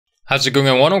How's it going,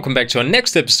 everyone? Welcome back to our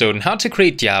next episode on how to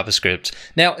create JavaScript.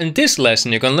 Now, in this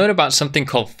lesson, you're going to learn about something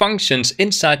called functions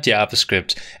inside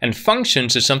JavaScript. And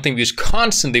functions is something we use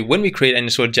constantly when we create any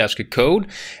sort of JavaScript code.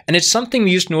 And it's something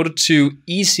we use in order to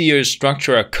easier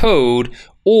structure our code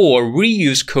or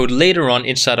reuse code later on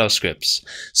inside our scripts.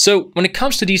 So when it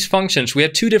comes to these functions, we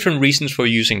have two different reasons for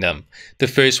using them. The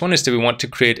first one is that we want to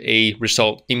create a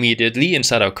result immediately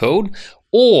inside our code,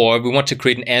 or we want to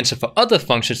create an answer for other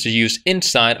functions to use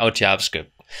inside our JavaScript.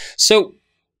 So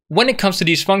when it comes to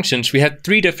these functions, we have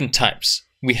three different types.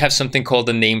 We have something called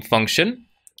the name function,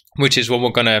 which is what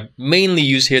we're going to mainly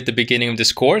use here at the beginning of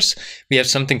this course. We have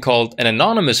something called an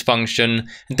anonymous function,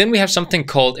 and then we have something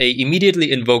called a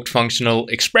immediately invoked functional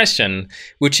expression,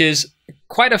 which is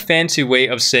quite a fancy way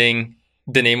of saying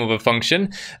the name of a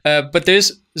function, but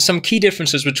there's some key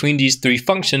differences between these three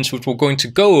functions, which we're going to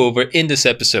go over in this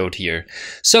episode here.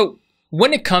 So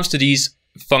when it comes to these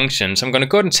functions, I'm going to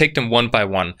go ahead and take them one by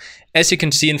one. As you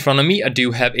can see in front of me, I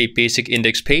do have a basic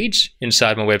index page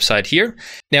inside my website here.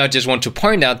 Now I just want to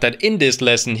point out that in this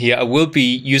lesson here, I will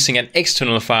be using an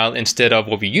external file instead of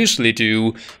what we usually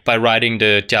do by writing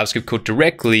the JavaScript code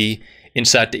directly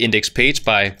inside the index page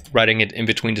by writing it in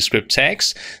between the script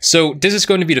tags. So this is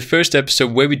going to be the first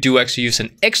episode where we do actually use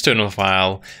an external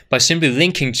file by simply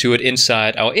linking to it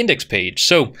inside our index page.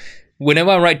 So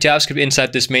whenever I write JavaScript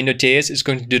inside this main.js, it's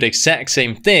going to do the exact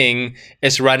same thing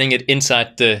as writing it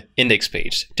inside the index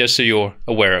page, just so you're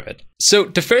aware of it. So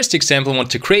the first example I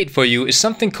want to create for you is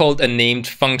something called a named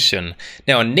function.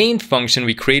 Now a named function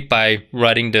we create by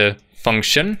writing the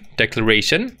function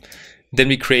declaration. Then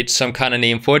we create some kind of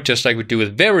name for it, just like we do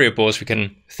with variables. We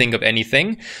can think of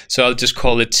anything. So I'll just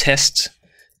call it test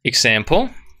example.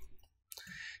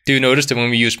 Do you notice that when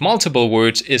we use multiple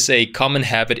words, it's a common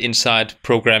habit inside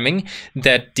programming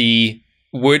that the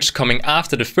words coming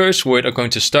after the first word are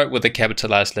going to start with a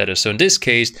capitalized letter. So in this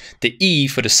case, the E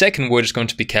for the second word is going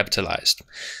to be capitalized.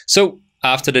 So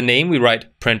after the name, we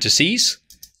write parentheses,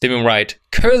 then we write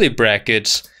curly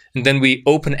brackets, and then we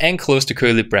open and close the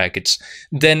curly brackets.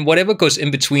 Then whatever goes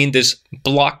in between this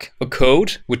block of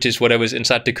code, which is whatever is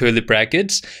inside the curly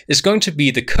brackets, is going to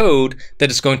be the code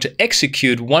that is going to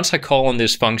execute once I call on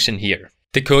this function here.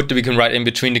 The code that we can write in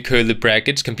between the curly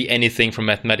brackets can be anything from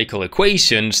mathematical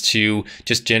equations to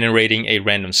just generating a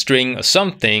random string or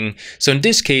something. So in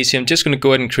this case, I'm just going to go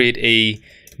ahead and create a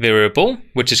variable,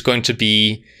 which is going to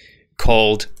be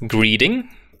called greeting.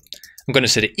 I'm going to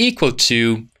set it equal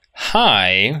to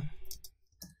hi,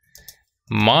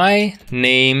 my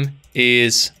name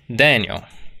is Daniel.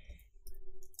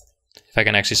 If I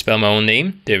can actually spell my own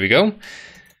name, there we go.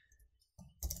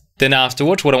 Then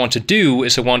afterwards, what I want to do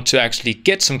is I want to actually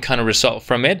get some kind of result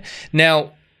from it.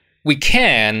 Now, we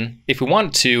can, if we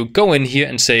want to, go in here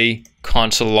and say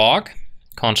console.log,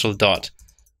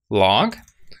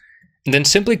 and then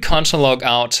simply console log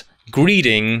out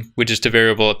greeting, which is the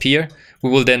variable up here.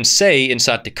 We will then say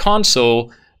inside the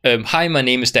console, hi, my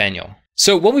name is Daniel.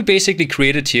 So what we basically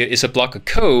created here is a block of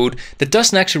code that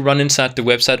doesn't actually run inside the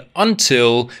website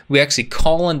until we actually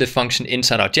call on the function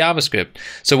inside our JavaScript.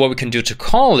 So what we can do to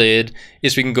call it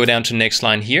is we can go down to the next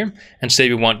line here and say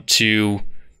we want to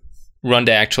run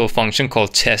the actual function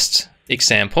called test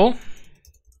example,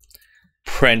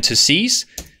 parentheses,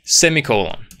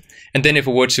 semicolon. And then if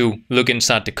we were to look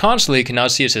inside the console, you can now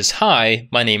see it says, hi,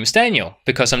 my name is Daniel,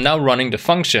 because I'm now running the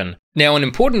function. Now, an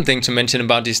important thing to mention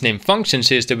about these named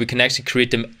functions is that we can actually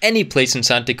create them any place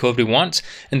inside the code we want,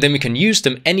 and then we can use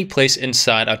them any place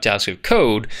inside our JavaScript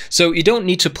code. So you don't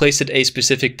need to place it a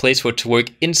specific place for it to work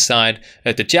inside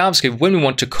the JavaScript when we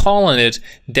want to call on it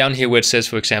down here where it says,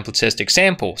 for example, test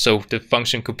example. So the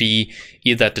function could be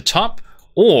either at the top,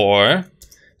 or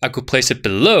I could place it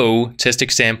below test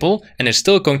example, and it's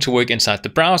still going to work inside the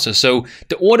browser. So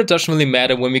the order doesn't really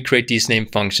matter when we create these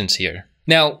named functions here.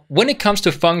 Now, when it comes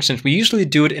to functions, we usually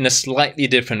do it in a slightly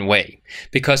different way,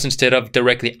 because instead of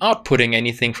directly outputting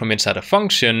anything from inside a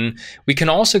function, we can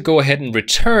also go ahead and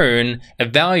return a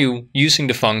value using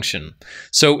the function.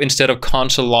 So instead of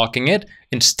console logging it,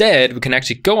 instead we can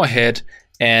actually go ahead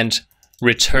and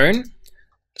return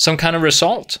some kind of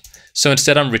result. So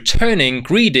instead I'm returning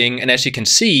greeting, and as you can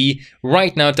see,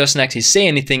 right now it doesn't actually say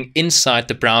anything inside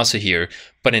the browser here.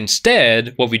 But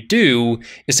instead, what we do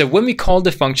is that when we call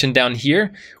the function down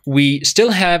here, we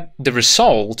still have the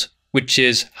result, which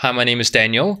is, hi, my name is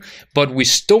Daniel, but we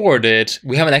stored it,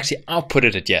 we haven't actually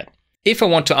outputted it yet. If I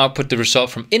want to output the result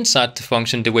from inside the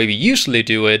function, the way we usually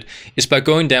do it is by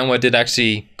going down where I did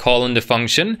actually call in the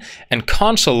function and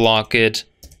console log it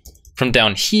from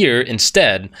down here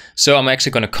instead. So I'm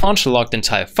actually going to console log the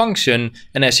entire function.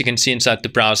 And as you can see inside the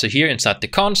browser here, inside the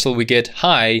console, we get,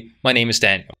 hi, my name is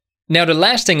Daniel. Now, the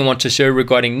last thing I want to show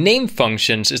regarding name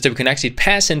functions is that we can actually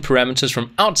pass in parameters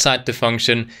from outside the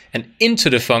function and into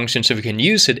the function so we can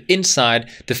use it inside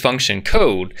the function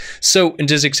code. So in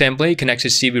this example, you can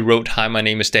actually see we wrote, "Hi, my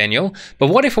name is Daniel." But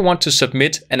what if I want to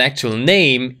submit an actual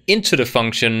name into the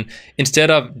function instead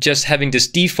of just having this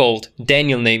default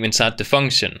Daniel name inside the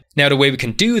function? Now, the way we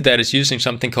can do that is using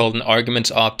something called an arguments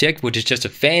object, which is just a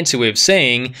fancy way of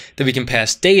saying that we can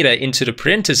pass data into the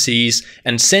parentheses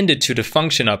and send it to the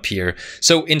function up here.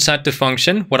 So inside the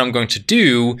function, what I'm going to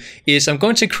do is I'm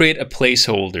going to create a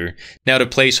placeholder. Now the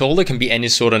placeholder can be any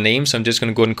sort of name, so I'm just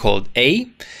going to go ahead and call it A.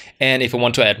 And if I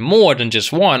want to add more than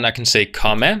just one, I can say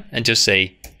comma and just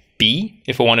say B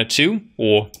if I wanted to,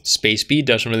 or space B,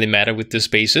 doesn't really matter with the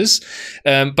spaces.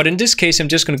 But in this case, I'm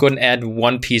just going to go ahead and add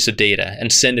one piece of data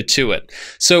and send it to it.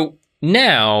 So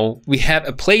now we have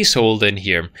a placeholder in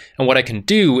here. And what I can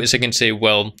do is I can say,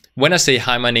 well, when I say,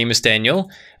 "Hi, my name is Daniel,"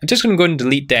 I'm just going to go ahead and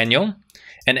delete Daniel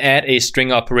and add a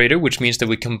string operator, which means that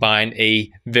we combine a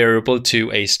variable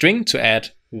to a string to add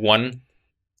one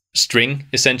string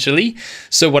essentially.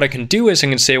 So what I can do is I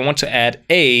can say I want to add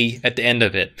A at the end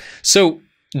of it. So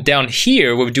down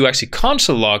here where we do actually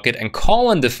console log it and call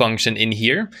on the function in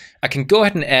here, I can go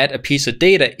ahead and add a piece of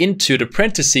data into the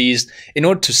parentheses in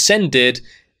order to send it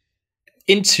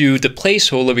into the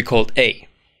placeholder we called A.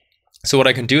 So what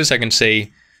I can do is I can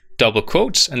say double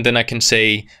quotes, and then I can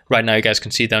say, right now you guys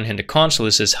can see down here in the console,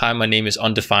 it says, "Hi, my name is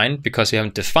undefined," because we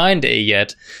haven't defined A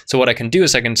yet. So what I can do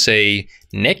is I can say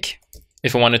Nick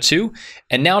if I wanted to,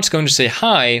 and now it's going to say,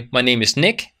 "Hi, my name is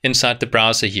Nick," inside the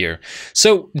browser here.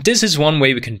 So this is one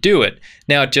way we can do it.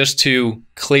 Now, just to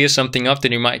clear something up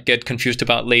that you might get confused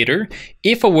about later,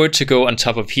 if I were to go on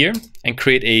top of here and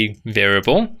create a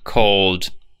variable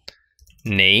called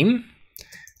name,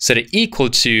 set it equal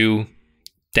to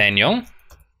Daniel,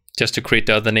 just to create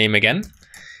the other name again,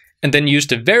 and then use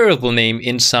the variable name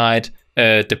inside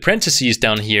the parentheses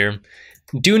down here,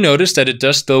 do notice that it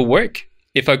does still work.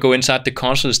 If I go inside the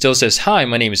console, it still says, "Hi,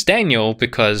 my name is Daniel,"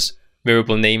 because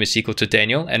variable name is equal to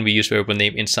Daniel, and we use variable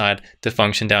name inside the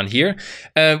function down here,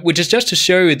 which is just to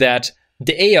show you that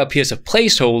the A up here is a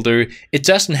placeholder. It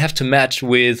doesn't have to match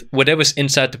with whatever's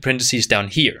inside the parentheses down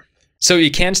here. So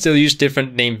you can still use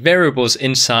different name variables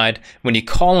inside when you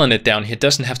call on it down here. It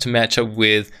doesn't have to match up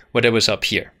with whatever's up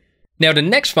here. Now the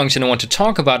next function I want to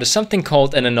talk about is something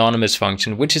called an anonymous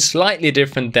function, which is slightly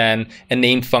different than a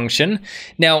named function.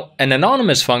 Now an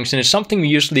anonymous function is something we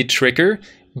usually trigger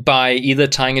by either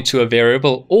tying it to a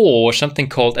variable or something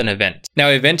called an event. Now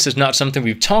events is not something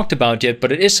we've talked about yet,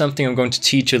 but it is something I'm going to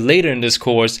teach you later in this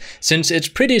course, since it's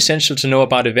pretty essential to know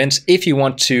about events if you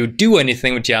want to do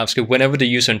anything with JavaScript whenever the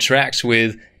user interacts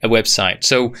with a website.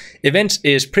 So events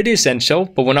is pretty essential,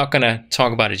 but we're not going to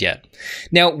talk about it yet.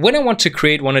 Now, when I want to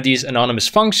create one of these anonymous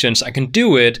functions, I can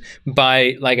do it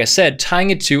by, like I said,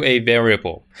 tying it to a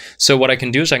variable. So what I can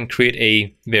do is I can create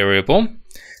a variable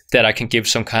that I can give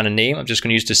some kind of name. I'm just going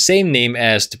to use the same name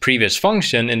as the previous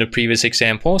function in the previous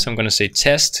example. So I'm going to say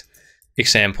test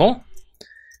example.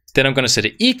 Then I'm going to set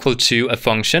it equal to a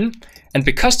function. And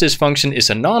because this function is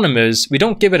anonymous, we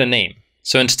don't give it a name.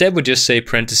 So instead we just say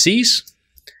parentheses,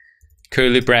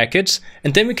 curly brackets,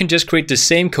 and then we can just create the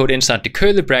same code inside the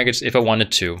curly brackets if I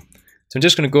wanted to. So I'm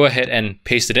just going to go ahead and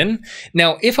paste it in.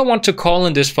 Now, if I want to call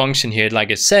in this function here, like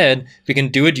I said, we can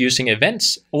do it using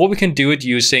events, or we can do it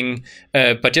using,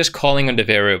 by just calling on the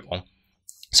variable.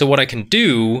 So what I can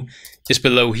do is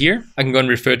below here, I can go and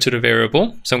refer to the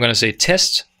variable. So I'm going to say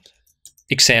test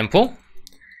example.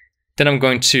 Then I'm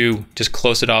going to just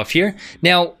close it off here.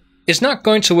 Now, it's not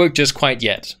going to work just quite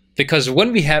yet, because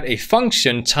when we have a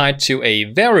function tied to a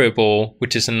variable,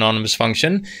 which is an anonymous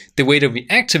function, the way that we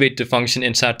activate the function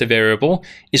inside the variable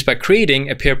is by creating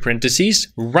a pair of parentheses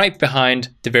right behind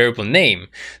the variable name.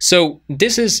 So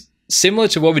this is similar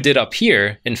to what we did up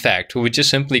here, in fact, where we just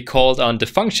simply called on the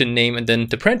function name and then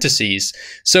the parentheses.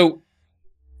 So,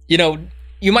 you know,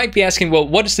 you might be asking, well,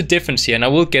 what is the difference here? And I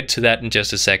will get to that in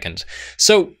just a second.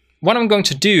 So what I'm going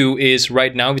to do is,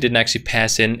 right now we didn't actually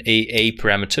pass in a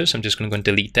parameter, so I'm just going to go and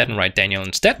delete that and write Daniel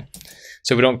instead,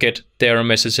 so we don't get the error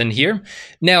message in here.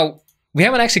 Now, we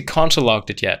haven't actually console logged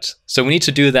it yet, so we need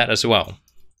to do that as well.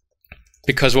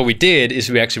 Because what we did is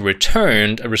we actually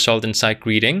returned a result inside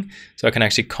greeting, so I can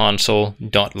actually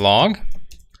console.log,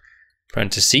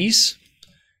 parentheses,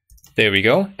 there we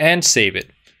go, and save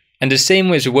it. And the same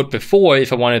way as we would before,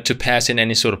 if I wanted to pass in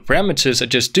any sort of parameters, I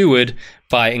just do it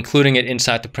by including it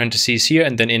inside the parentheses here,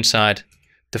 and then inside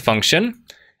the function,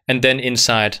 and then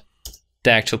inside the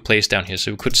actual place down here.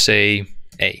 So we could say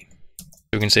A. So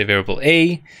we can say variable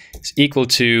A is equal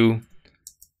to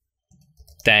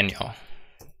Daniel.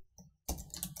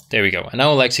 There we go. And I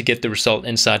would like to get the result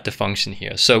inside the function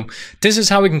here. So this is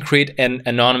how we can create an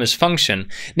anonymous function.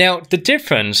 Now, the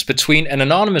difference between an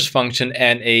anonymous function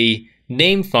and a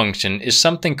named function is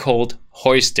something called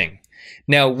hoisting.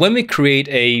 Now, when we create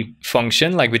a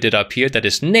function like we did up here that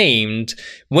is named,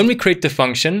 when we create the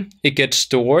function, it gets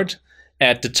stored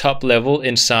at the top level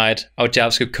inside our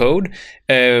JavaScript code,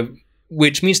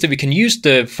 which means that we can use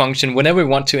the function whenever we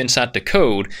want to inside the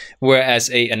code, whereas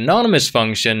an anonymous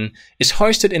function is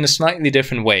hoisted in a slightly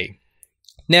different way.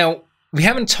 Now, we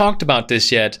haven't talked about this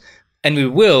yet, and we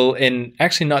will in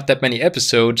actually not that many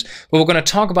episodes, but we're going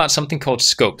to talk about something called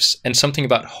scopes and something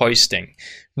about hoisting.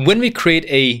 When we create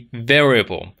a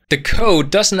variable, the code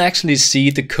doesn't actually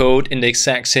see the code in the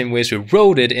exact same way as we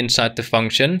wrote it inside the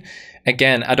function.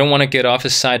 Again, I don't want to get off a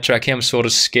sidetrack here. I'm sort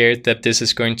of scared that this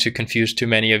is going to confuse too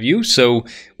many of you. So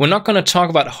we're not going to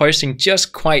talk about hoisting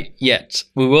just quite yet.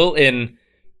 We will in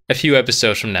a few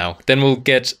episodes from now. Then we'll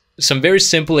get some very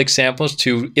simple examples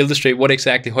to illustrate what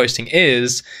exactly hoisting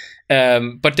is.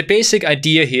 But the basic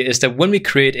idea here is that when we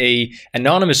create a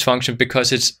anonymous function,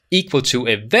 because it's equal to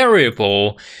a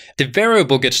variable, the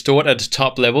variable gets stored at the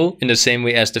top level in the same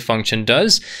way as the function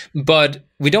does, but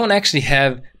we don't actually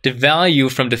have the value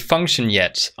from the function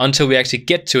yet until we actually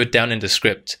get to it down in the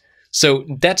script. So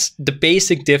that's the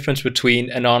basic difference between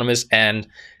anonymous and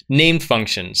named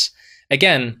functions.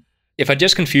 Again, if I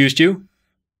just confused you,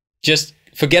 just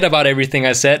forget about everything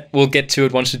I said. We'll get to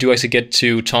it once we do actually get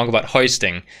to talk about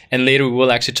hoisting. And later we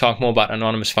will actually talk more about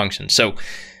anonymous functions. So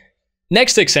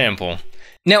next example.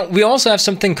 Now we also have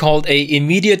something called a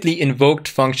immediately invoked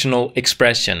functional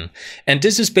expression. And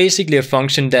this is basically a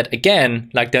function that, again,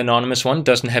 like the anonymous one,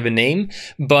 doesn't have a name,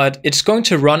 but it's going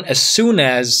to run as soon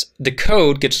as the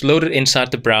code gets loaded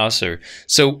inside the browser.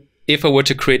 So if I were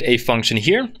to create a function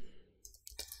here,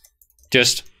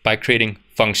 just by creating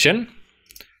function,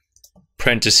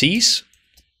 parentheses,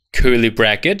 curly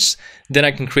brackets, then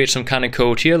I can create some kind of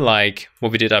code here like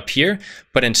what we did up here.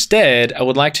 But instead, I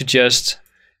would like to just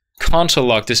console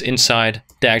log this inside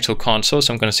the actual console.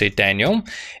 So I'm going to say Daniel,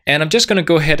 and I'm just going to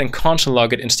go ahead and console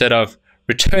log it instead of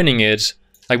returning it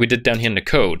like we did down here in the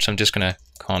code. So I'm just going to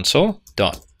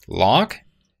console.log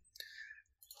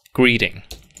greeting.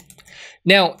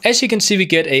 Now, as you can see, we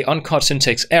get a uncaught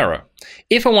syntax error.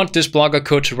 If I want this block of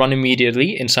code to run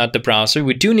immediately inside the browser,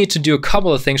 we do need to do a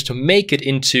couple of things to make it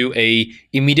into a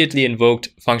immediately invoked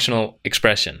functional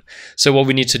expression. So what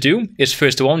we need to do is,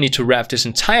 first of all, need to wrap this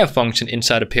entire function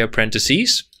inside a pair of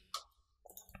parentheses.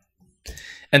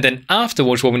 And then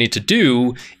afterwards, what we need to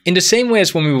do, in the same way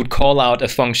as when we would call out a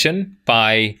function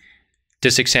by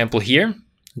this example here,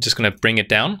 I'm just going to bring it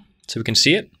down so we can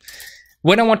see it.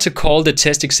 When I want to call the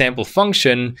test example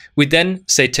function, we then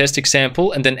say test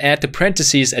example and then add the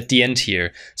parentheses at the end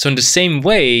here. So in the same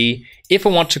way, if I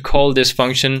want to call this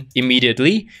function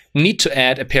immediately, we need to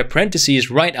add a pair of parentheses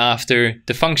right after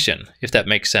the function, if that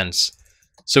makes sense.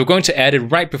 So we're going to add it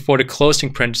right before the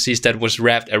closing parentheses that was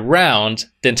wrapped around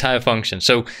the entire function.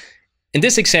 So in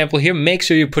this example here, make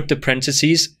sure you put the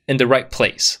parentheses in the right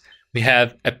place. We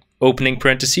have an opening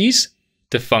parentheses,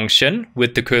 the function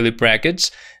with the curly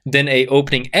brackets, then a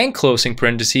opening and closing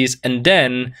parentheses, and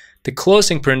then the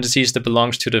closing parentheses that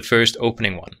belongs to the first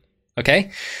opening one.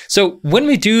 Okay, so when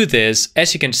we do this,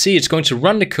 as you can see, it's going to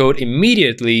run the code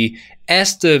immediately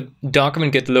as the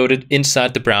document gets loaded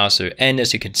inside the browser. And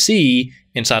as you can see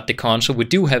inside the console, we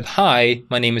do have hi,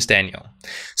 my name is Daniel.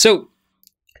 So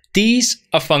these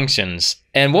are functions,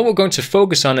 and what we're going to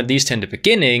focus on, at least in the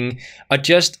beginning, are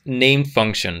just named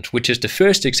functions, which is the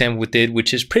first example we did,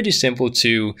 which is pretty simple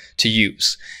to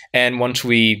use. And once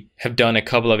we have done a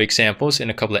couple of examples in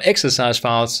a couple of exercise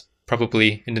files,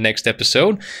 probably in the next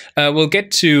episode, we'll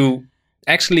get to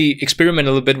actually experiment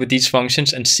a little bit with these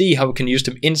functions and see how we can use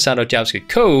them inside our JavaScript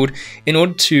code in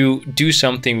order to do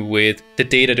something with the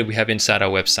data that we have inside our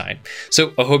website.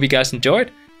 So I hope you guys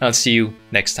enjoyed. I'll see you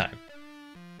next time.